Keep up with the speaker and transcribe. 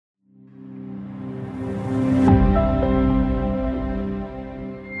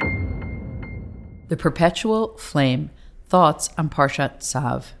The Perpetual Flame, Thoughts on Parshat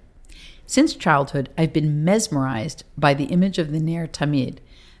Tzav. Since childhood, I've been mesmerized by the image of the Ner Tamid,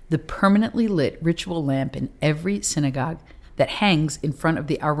 the permanently lit ritual lamp in every synagogue that hangs in front of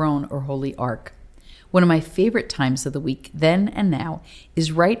the Aron or Holy Ark. One of my favorite times of the week, then and now,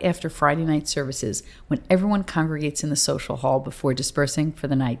 is right after Friday night services when everyone congregates in the social hall before dispersing for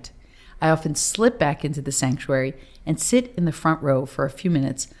the night. I often slip back into the sanctuary and sit in the front row for a few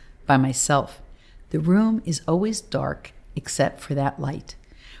minutes by myself. The room is always dark except for that light.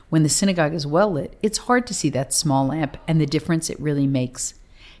 When the synagogue is well lit, it's hard to see that small lamp and the difference it really makes.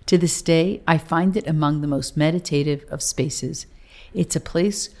 To this day, I find it among the most meditative of spaces. It's a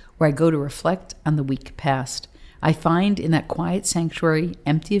place where I go to reflect on the week past. I find in that quiet sanctuary,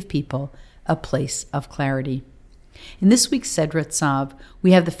 empty of people, a place of clarity. In this week's Sedra Tzav,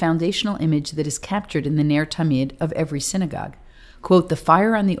 we have the foundational image that is captured in the Ner Tamid of every synagogue. Quote, "The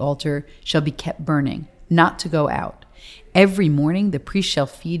fire on the altar shall be kept burning, not to go out. Every morning the priest shall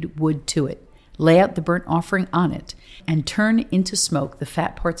feed wood to it, lay out the burnt offering on it, and turn into smoke the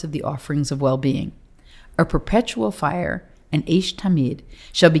fat parts of the offerings of well-being. A perpetual fire, an Eish Tamid,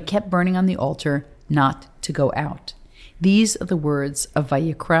 shall be kept burning on the altar, not to go out." These are the words of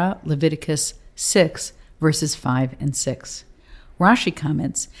Vayikra, Leviticus 6, verses 5 and 6. Rashi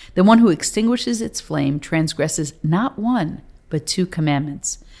comments, "The one who extinguishes its flame transgresses not one, but two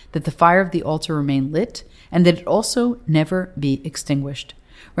commandments, that the fire of the altar remain lit, and that it also never be extinguished."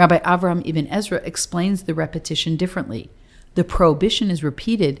 Rabbi Avraham ibn Ezra explains the repetition differently. The prohibition is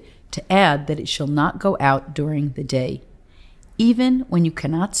repeated to add that it shall not go out during the day. Even when you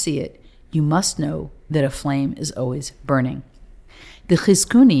cannot see it, you must know that a flame is always burning. The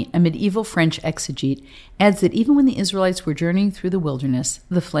Chizkuni, a medieval French exegete, adds that even when the Israelites were journeying through the wilderness,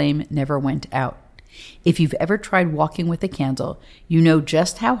 the flame never went out. If you've ever tried walking with a candle, you know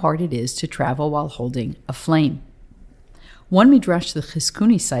just how hard it is to travel while holding a flame. One midrash the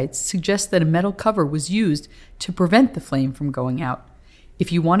Chizkuni cites suggests that a metal cover was used to prevent the flame from going out.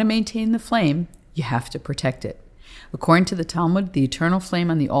 If you want to maintain the flame, you have to protect it. According to the Talmud, the eternal flame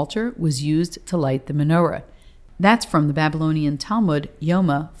on the altar was used to light the menorah. That's from the Babylonian Talmud,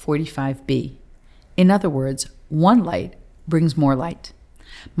 Yoma 45b. In other words, one light brings more light.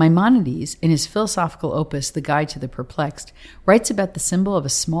 Maimonides, in his philosophical opus, The Guide to the Perplexed, writes about the symbol of a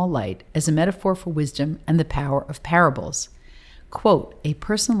small light as a metaphor for wisdom and the power of parables. Quote, "A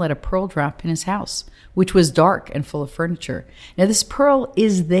person let a pearl drop in his house, which was dark and full of furniture. Now this pearl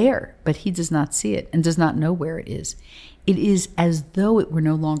is there, but he does not see it and does not know where it is. It is as though it were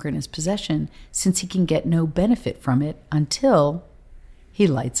no longer in his possession, since he can get no benefit from it until he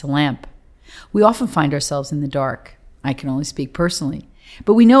lights a lamp." We often find ourselves in the dark. I can only speak personally.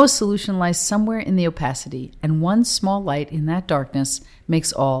 But we know a solution lies somewhere in the opacity, and one small light in that darkness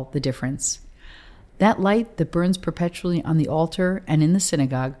makes all the difference. That light that burns perpetually on the altar and in the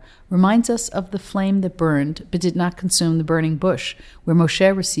synagogue reminds us of the flame that burned but did not consume the burning bush where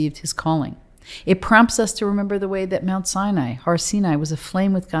Moshe received his calling. It prompts us to remember the way that Mount Sinai, Har Sinai, was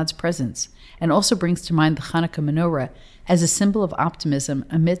aflame with God's presence, and also brings to mind the Hanukkah menorah as a symbol of optimism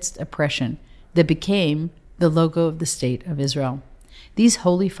amidst oppression that became the logo of the state of Israel. These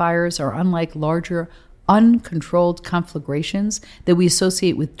holy fires are unlike larger, uncontrolled conflagrations that we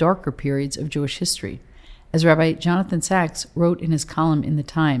associate with darker periods of Jewish history. As Rabbi Jonathan Sachs wrote in his column in the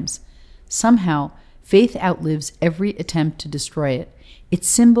Times, "Somehow, faith outlives every attempt to destroy it. Its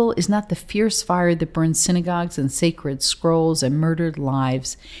symbol is not the fierce fire that burns synagogues and sacred scrolls and murdered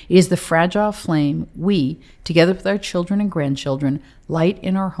lives. It is the fragile flame we, together with our children and grandchildren, light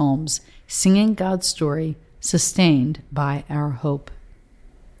in our homes, singing God's story, sustained by our hope."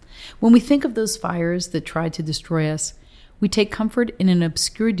 When we think of those fires that tried to destroy us, we take comfort in an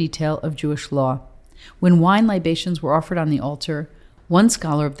obscure detail of Jewish law. When wine libations were offered on the altar, one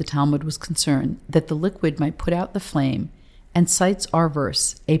scholar of the Talmud was concerned that the liquid might put out the flame, and cites our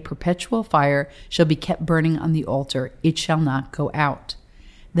verse, "A perpetual fire shall be kept burning on the altar, it shall not go out."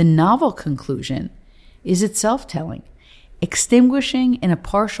 The novel conclusion is itself telling. Extinguishing in a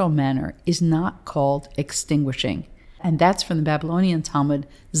partial manner is not called extinguishing. And that's from the Babylonian Talmud,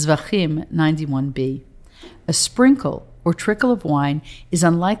 Zvachim 91b. A sprinkle or trickle of wine is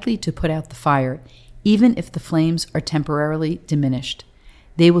unlikely to put out the fire, even if the flames are temporarily diminished.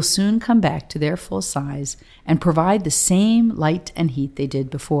 They will soon come back to their full size and provide the same light and heat they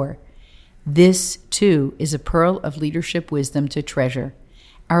did before. This, too, is a pearl of leadership wisdom to treasure.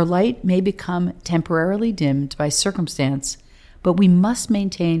 Our light may become temporarily dimmed by circumstance, but we must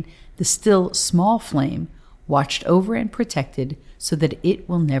maintain the still small flame watched over and protected so that it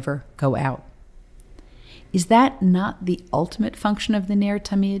will never go out. Is that not the ultimate function of the Ner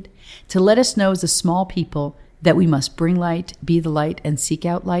Tamid? To let us know as a small people that we must bring light, be the light, and seek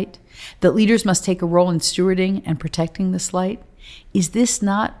out light? That leaders must take a role in stewarding and protecting this light? Is this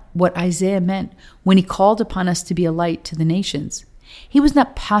not what Isaiah meant when he called upon us to be a light to the nations? He was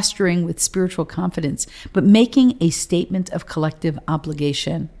not posturing with spiritual confidence, but making a statement of collective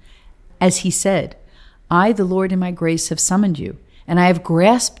obligation. As he said, I, the Lord in my grace, have summoned you, and I have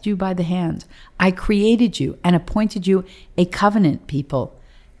grasped you by the hand. I created you and appointed you a covenant people,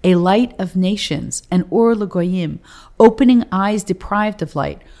 a light of nations, an or l'goyim, opening eyes deprived of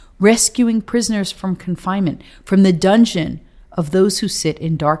light, rescuing prisoners from confinement, from the dungeon of those who sit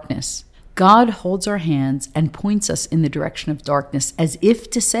in darkness. God holds our hands and points us in the direction of darkness as if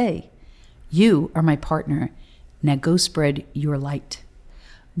to say, you are my partner. Now go spread your light.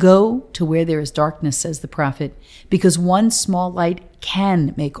 Go to where there is darkness, says the prophet, because one small light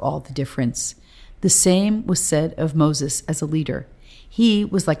can make all the difference. The same was said of Moses as a leader. He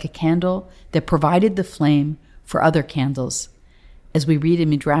was like a candle that provided the flame for other candles. As we read in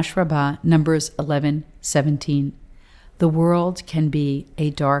Midrash Rabbah, Numbers 11:17, the world can be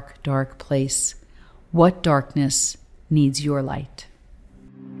a dark, dark place. What darkness needs your light?